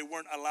Jewish law, they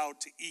weren't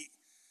allowed to eat.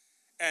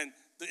 And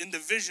in the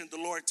vision, the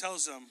Lord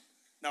tells them,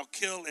 now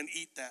kill and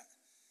eat that.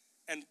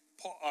 And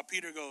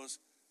Peter goes,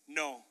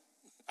 no,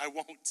 I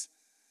won't.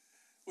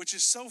 Which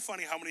is so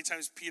funny how many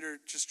times Peter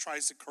just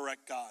tries to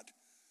correct God.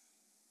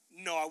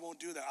 No, I won't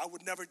do that. I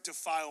would never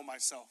defile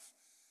myself.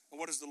 And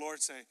what does the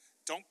Lord say?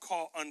 Don't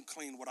call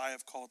unclean what I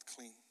have called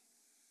clean.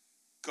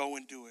 Go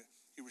and do it.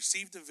 He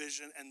received the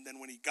vision, and then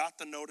when he got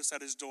the notice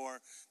at his door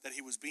that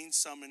he was being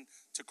summoned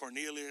to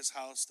Cornelius'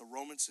 house, the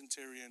Roman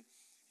centurion,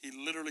 he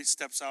literally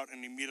steps out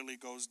and immediately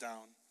goes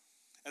down.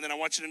 And then I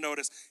want you to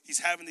notice, he's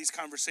having these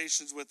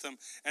conversations with them.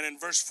 And in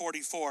verse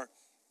 44,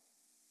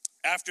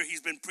 after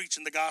he's been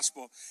preaching the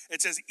gospel,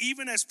 it says,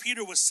 even as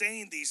Peter was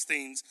saying these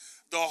things,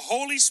 the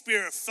Holy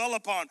Spirit fell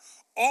upon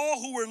all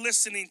who were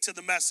listening to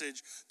the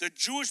message. The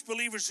Jewish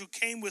believers who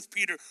came with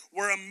Peter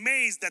were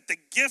amazed that the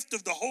gift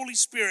of the Holy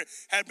Spirit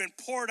had been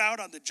poured out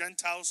on the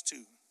Gentiles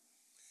too.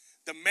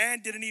 The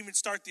man didn't even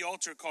start the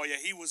altar call yet.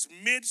 He was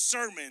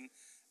mid-sermon,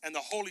 and the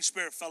Holy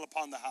Spirit fell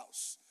upon the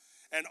house.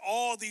 And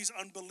all these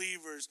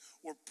unbelievers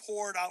were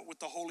poured out with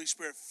the Holy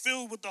Spirit,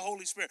 filled with the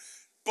Holy Spirit.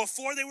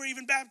 Before they were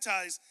even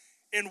baptized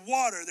in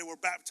water, they were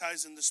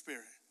baptized in the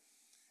Spirit.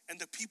 And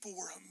the people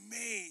were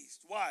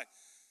amazed. Why?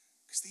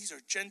 Because these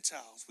are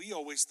Gentiles. We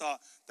always thought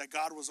that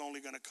God was only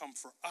going to come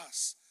for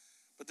us.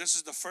 But this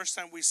is the first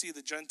time we see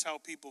the Gentile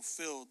people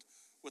filled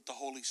with the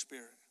Holy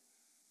Spirit.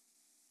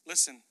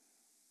 Listen,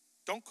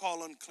 don't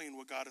call unclean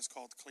what God has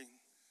called clean.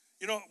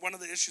 You know, one of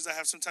the issues I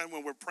have sometimes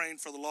when we're praying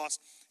for the lost,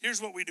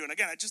 here's what we do. And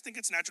again, I just think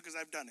it's natural because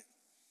I've done it.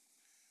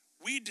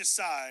 We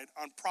decide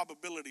on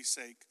probability's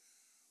sake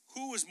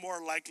who is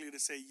more likely to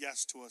say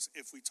yes to us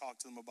if we talk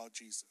to them about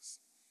Jesus.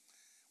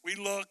 We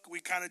look,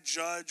 we kind of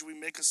judge, we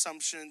make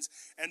assumptions,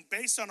 and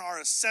based on our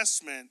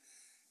assessment,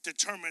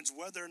 determines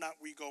whether or not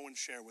we go and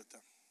share with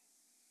them.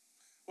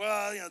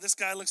 Well, this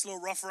guy looks a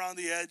little rough around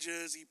the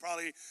edges. He'll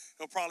probably,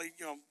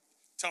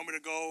 tell me to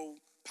go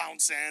pound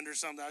sand or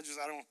something.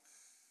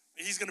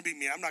 He's going to be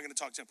me. I'm not going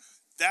to talk to him.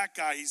 That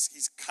guy,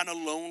 he's kind of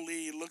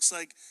lonely. He looks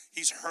like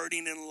he's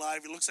hurting in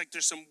life. It looks like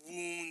there's some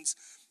wounds.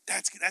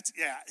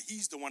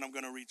 He's the one I'm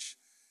going to reach.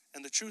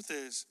 And the truth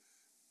is,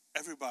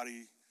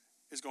 everybody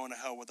is going to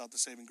hell without the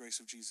saving grace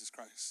of Jesus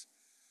Christ.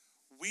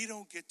 We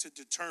don't get to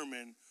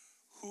determine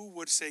who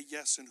would say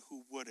yes and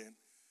who wouldn't.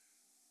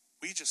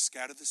 We just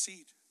scatter the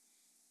seed.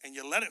 And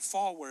you let it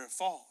fall where it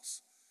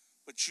falls.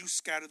 But you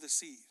scatter the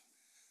seed.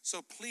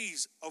 So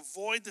please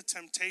avoid the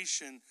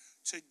temptation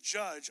to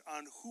judge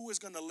on who is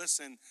going to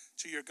listen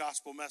to your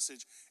gospel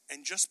message.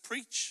 And just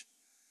preach.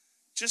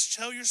 Just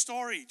tell your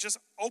story. Just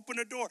open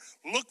a door.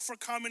 Look for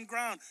common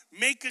ground.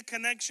 Make a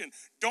connection.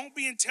 Don't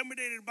be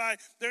intimidated by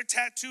their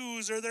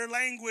tattoos or their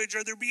language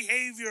or their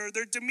behavior or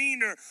their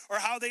demeanor or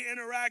how they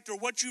interact or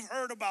what you've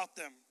heard about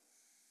them.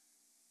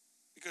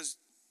 Because,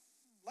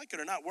 like it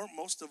or not, weren't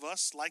most of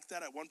us like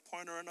that at one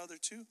point or another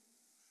too?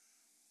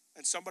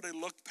 And somebody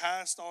looked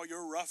past all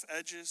your rough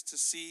edges to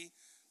see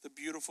the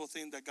beautiful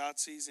thing that God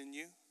sees in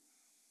you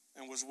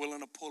and was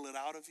willing to pull it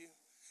out of you.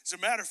 As a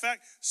matter of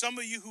fact, some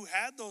of you who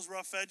had those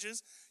rough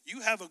edges,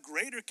 you have a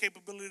greater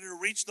capability to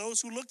reach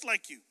those who looked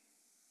like you,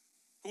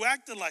 who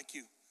acted like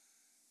you.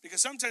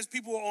 Because sometimes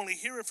people will only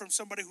hear it from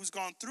somebody who's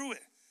gone through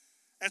it.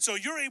 And so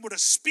you're able to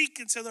speak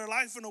into their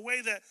life in a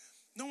way that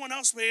no one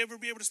else may ever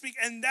be able to speak.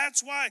 And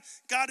that's why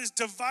God has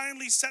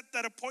divinely set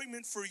that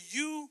appointment for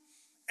you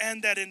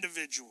and that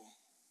individual.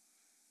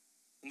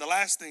 And the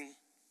last thing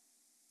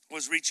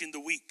was reaching the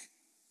weak.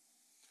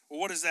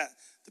 Well, what is that?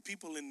 The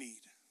people in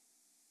need.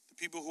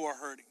 People who are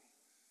hurting.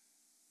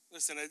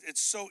 Listen, it's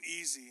so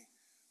easy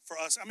for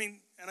us. And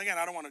again,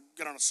 I don't want to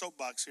get on a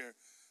soapbox here,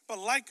 but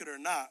like it or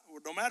not,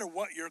 no matter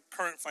what your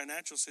current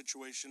financial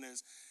situation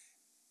is,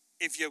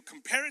 if you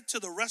compare it to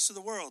the rest of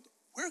the world,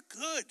 we're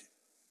good.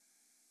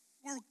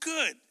 We're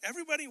good.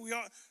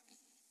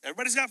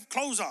 Everybody's got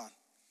clothes on.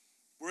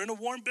 We're in a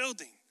warm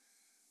building.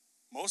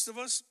 Most of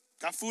us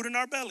got food in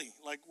our belly.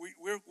 Like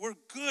we're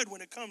good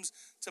when it comes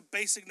to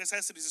basic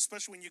necessities,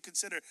 especially when you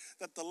consider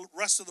that the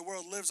rest of the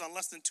world lives on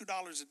less than $2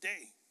 a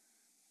day.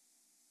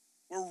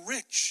 We're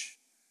rich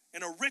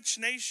in a rich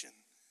nation.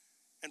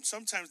 And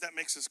sometimes that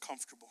makes us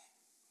comfortable.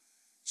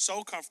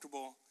 So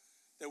comfortable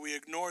that we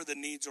ignore the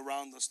needs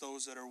around us,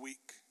 those that are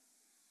weak.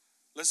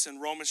 Listen,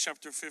 Romans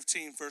chapter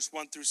 15, verse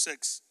 1 through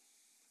 6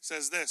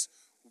 says this: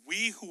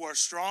 we who are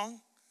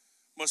strong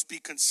must be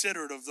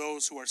considerate of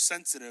those who are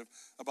sensitive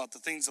about the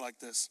things like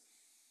this.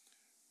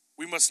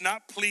 We must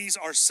not please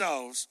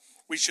ourselves.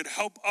 We should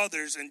help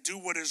others and do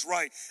what is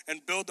right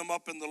and build them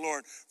up in the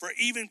Lord. For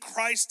even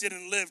Christ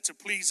didn't live to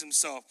please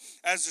himself,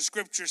 as the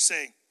scriptures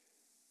say.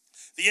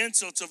 The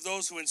insults of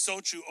those who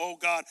insult you, O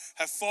God,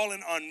 have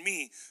fallen on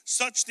me.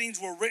 Such things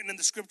were written in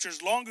the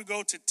scriptures long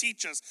ago to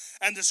teach us.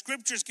 And the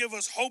scriptures give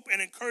us hope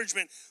and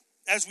encouragement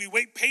as we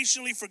wait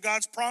patiently for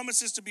God's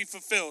promises to be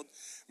fulfilled.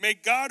 May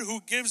God,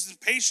 who gives the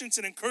patience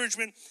and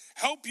encouragement,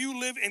 help you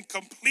live in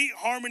complete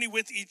harmony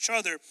with each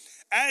other,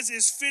 as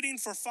is fitting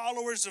for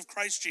followers of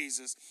Christ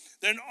Jesus.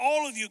 Then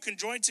all of you can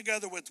join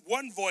together with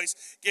one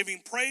voice,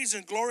 giving praise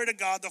and glory to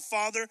God, the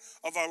Father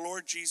of our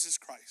Lord Jesus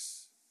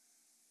Christ.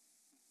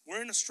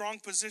 We're in a strong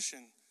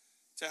position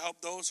to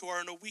help those who are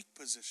in a weak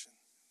position.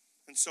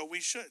 And so we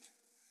should.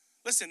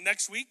 Listen,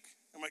 next week,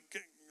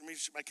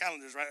 my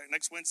calendar's right.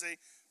 Next Wednesday,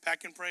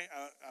 Pack and Pray.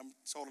 I'm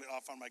totally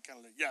off on my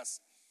calendar. Yes.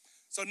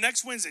 So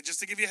next Wednesday, just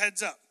to give you a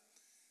heads up,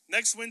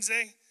 next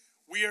Wednesday,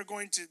 we are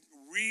going to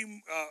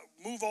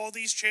move all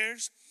these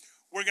chairs.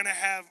 We're going to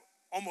have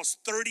almost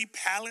 30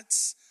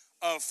 pallets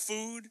of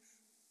food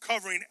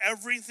covering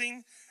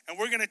everything. And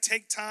we're going to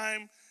take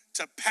time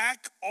to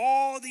pack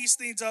all these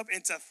things up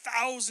into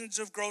thousands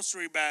of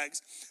grocery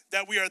bags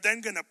that we are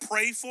then going to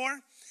pray for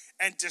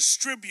and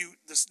distribute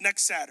this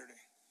next Saturday.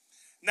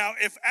 Now,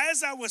 if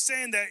as I was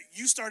saying that,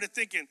 you started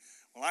thinking,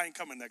 well, I ain't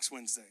coming next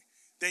Wednesday,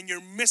 then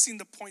you're missing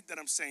the point that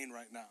I'm saying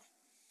right now.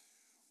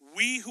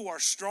 We who are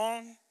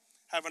strong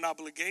have an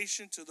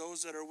obligation to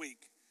those that are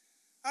weak.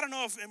 I don't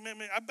know if,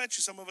 I bet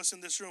you some of us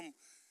in this room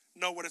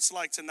know what it's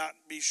like to not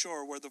be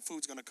sure where the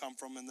food's going to come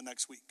from in the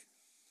next week.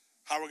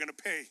 How we're going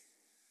to pay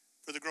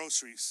for the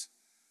groceries.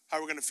 How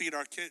we're going to feed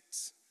our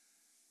kids.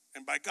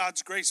 And by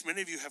God's grace,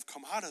 many of you have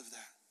come out of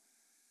that.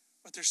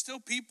 But there's still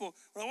people,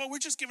 well, we're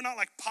just giving out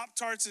like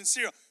Pop-Tarts and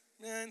cereal.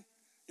 Man,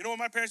 you know what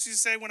my parents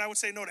used to say when I would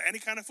say no to any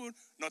kind of food?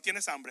 No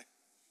tienes hambre.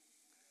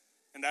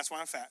 And that's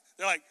why I'm fat.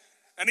 They're like,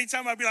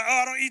 anytime I'd be like,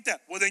 oh, I don't eat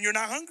that. Well, then you're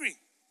not hungry.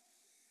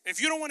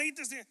 If you don't want to eat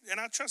this, and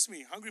now trust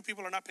me, hungry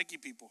people are not picky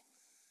people.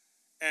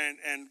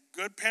 And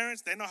good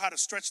parents, they know how to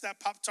stretch that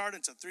Pop-Tart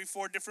into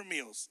 3-4 different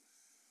meals.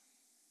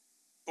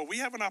 But we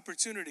have an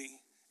opportunity.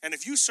 And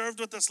if you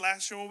served with us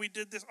last year when we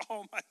did this,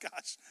 oh my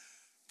gosh.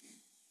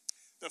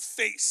 The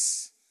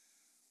face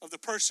of the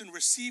person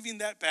receiving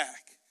that bag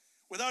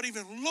without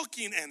even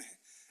looking in it.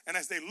 And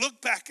as they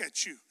look back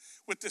at you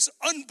with this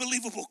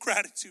unbelievable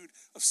gratitude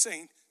of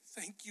saying,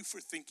 thank you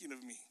for thinking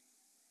of me.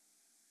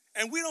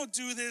 And we don't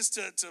do this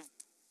to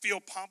feel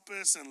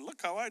pompous and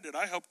look how I did.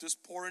 I helped this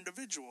poor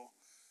individual.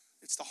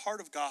 It's the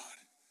heart of God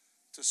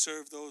to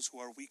serve those who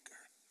are weaker,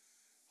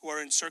 who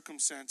are in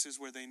circumstances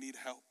where they need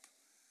help.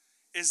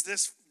 Is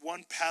this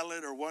one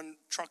pallet or one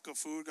truck of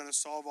food going to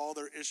solve all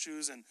their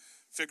issues and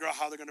figure out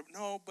how they're going to?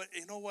 No, but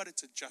you know what?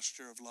 It's a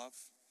gesture of love.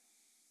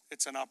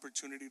 It's an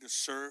opportunity to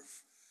serve.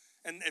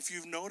 And if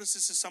you've noticed,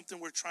 this is something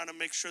we're trying to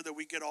make sure that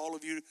we get all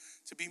of you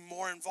to be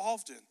more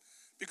involved in.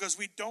 Because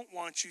we don't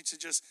want you to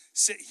just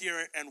sit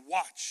here and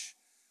watch.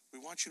 We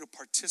want you to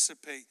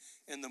participate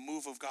in the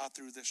move of God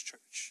through this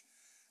church.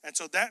 And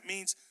so that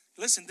means,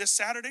 listen, this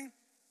Saturday,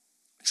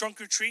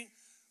 trunk or treat,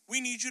 we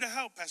need you to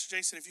help. Pastor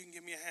Jason, if you can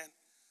give me a hand.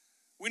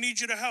 We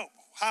need you to help.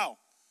 How?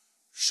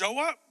 Show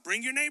up.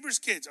 Bring your neighbor's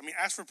kids. I mean,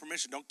 ask for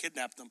permission. Don't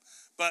kidnap them.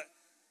 But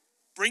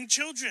bring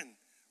children.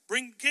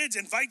 Bring kids.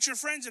 Invite your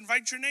friends.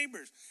 Invite your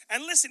neighbors.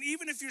 And listen,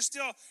 even if you're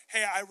still,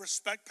 hey, I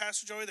respect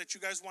Pastor Joey that you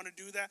guys want to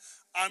do that.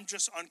 I'm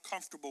just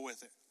uncomfortable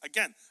with it.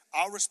 Again,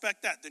 I'll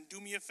respect that. Then do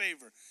me a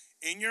favor.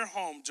 In your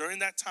home, during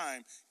that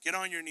time, get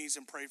on your knees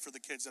and pray for the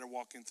kids that are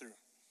walking through.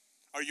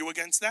 Are you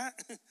against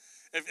that?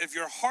 If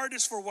your heart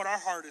is for what our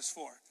heart is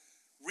for,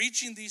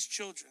 reaching these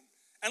children.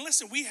 And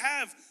listen, we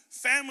have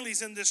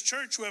families in this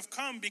church who have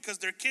come because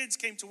their kids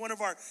came to one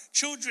of our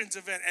children's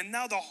event, and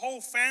now the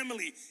whole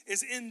family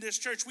is in this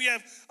church. We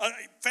have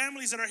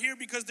families that are here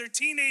because their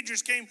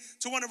teenagers came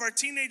to one of our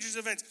teenagers'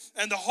 events,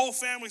 and the whole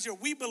family's here.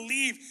 We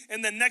believe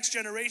in the next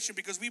generation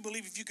because we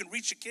believe if you can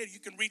reach a kid, you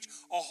can reach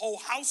a whole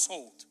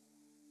household.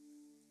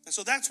 And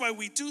so that's why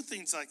we do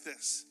things like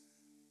this.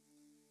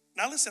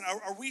 Now listen,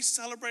 are we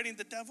celebrating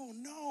the devil?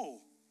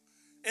 No.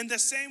 In the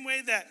same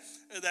way that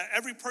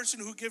every person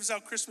who gives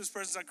out Christmas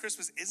presents on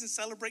Christmas isn't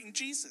celebrating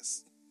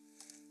Jesus.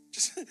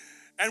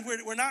 And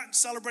we're not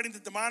celebrating the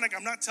demonic.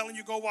 I'm not telling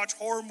you go watch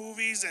horror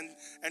movies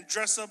and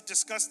dress up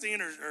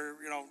disgusting or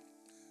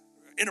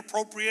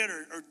inappropriate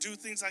or do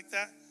things like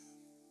that.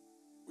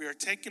 We are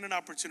taking an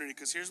opportunity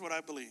because here's what I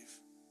believe.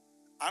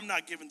 I'm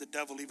not giving the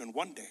devil even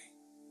one day.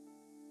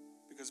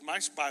 Because my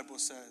Bible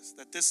says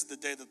that this is the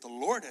day that the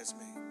Lord has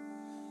made.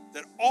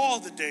 That all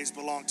the days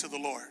belong to the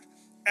Lord.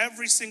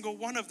 Every single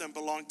one of them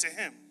belong to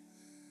him.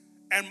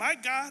 And my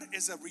God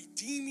is a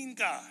redeeming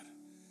God.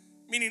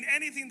 Meaning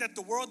anything that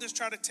the world is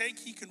trying to take,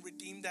 he can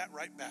redeem that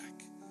right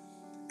back.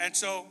 And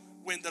so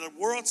when the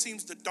world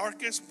seems the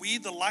darkest, we,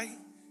 the light,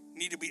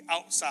 need to be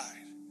outside.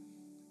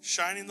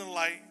 Shining the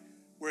light,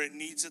 where it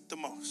needs it the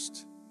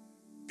most.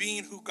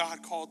 Being who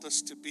God called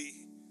us to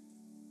be.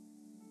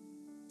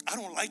 I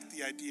don't like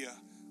the idea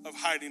of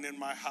hiding in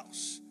my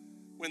house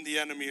when the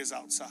enemy is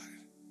outside.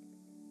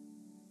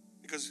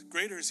 Because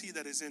greater is he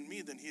that is in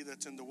me than he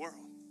that's in the world.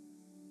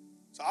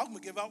 So I'm going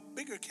to give out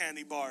bigger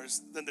candy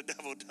bars than the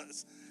devil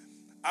does.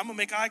 I'm going to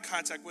make eye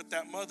contact with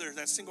that mother,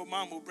 that single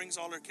mom who brings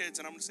all her kids.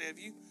 And I'm going to say, have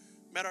you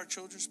met our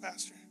children's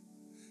pastor?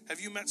 Have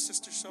you met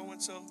Sister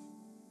So-and-so?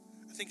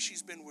 I think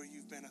she's been where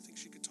you've been. I think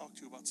she could talk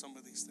to you about some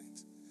of these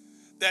things.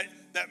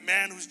 That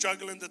man who's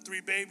juggling the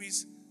 3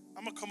 babies,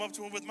 I'm going to come up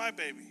to him with my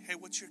baby. Hey,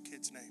 what's your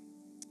kid's name?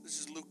 This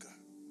is Luca.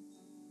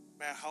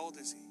 Man, how old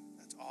is he?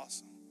 That's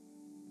awesome.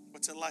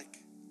 What's it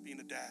like being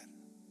a dad?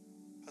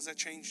 How's that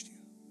changed you?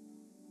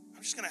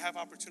 I'm just going to have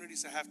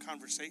opportunities to have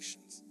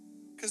conversations.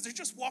 Because they're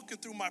just walking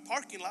through my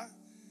parking lot.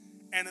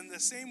 And in the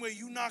same way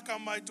you knock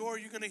on my door,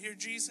 you're going to hear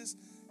Jesus.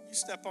 You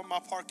step on my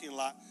parking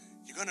lot,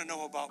 you're going to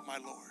know about my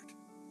Lord.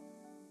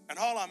 And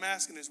all I'm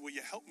asking is, will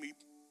you help me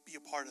be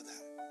a part of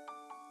that?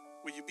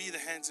 Will you be the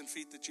hands and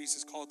feet that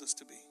Jesus called us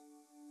to be?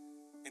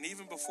 And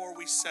even before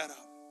we set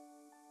up,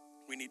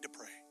 we need to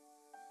pray.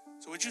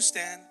 So would you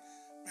stand?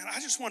 Man, I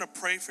just want to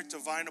pray for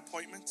divine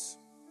appointments.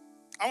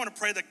 I want to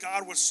pray that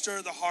God would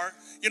stir the heart.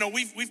 You know,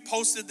 we've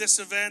posted this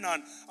event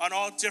on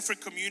all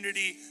different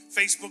community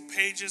Facebook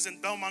pages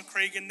in Belmont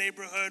Cragen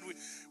neighborhood.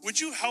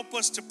 Would you help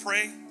us to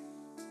pray?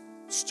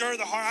 Stir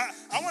the heart.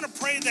 I want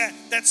to pray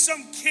that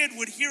some kid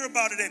would hear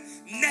about it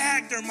and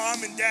nag their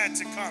mom and dad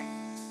to come.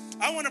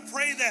 I want to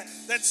pray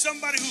that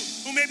somebody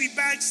who maybe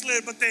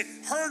backslid, but they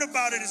heard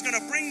about it, is going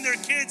to bring their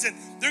kids and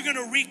they're going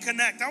to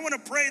reconnect. I want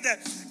to pray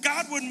that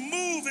God would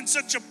move in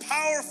such a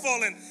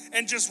powerful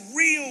and just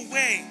real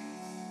way.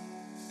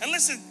 And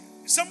listen,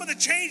 some of the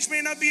change may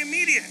not be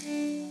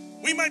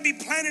immediate. We might be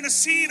planting a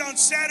seed on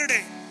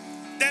Saturday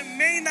that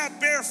may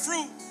not bear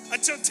fruit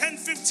until 10,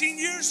 15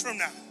 years from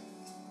now.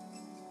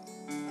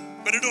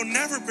 But it'll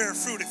never bear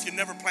fruit if you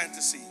never plant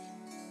the seed.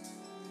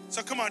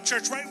 So come on,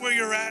 church, right where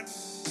you're at,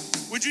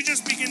 would you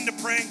just begin to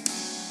pray?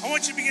 I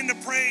want you to begin to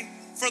pray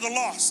for the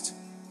lost.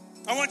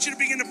 I want you to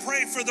begin to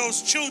pray for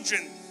those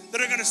children that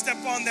are going to step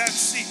on that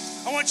seat.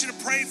 I want you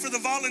to pray for the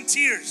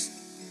volunteers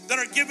that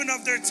are giving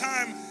of their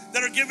time,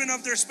 that are giving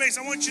of their space.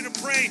 I want you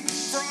to pray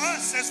for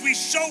us as we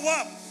show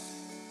up.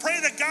 Pray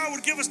that God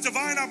would give us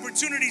divine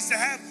opportunities to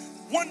have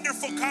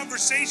wonderful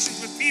conversations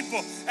with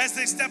people as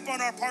they step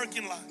on our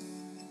parking lot.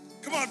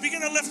 Come on,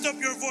 begin to lift up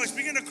your voice.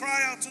 Begin to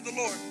cry out to the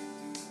Lord.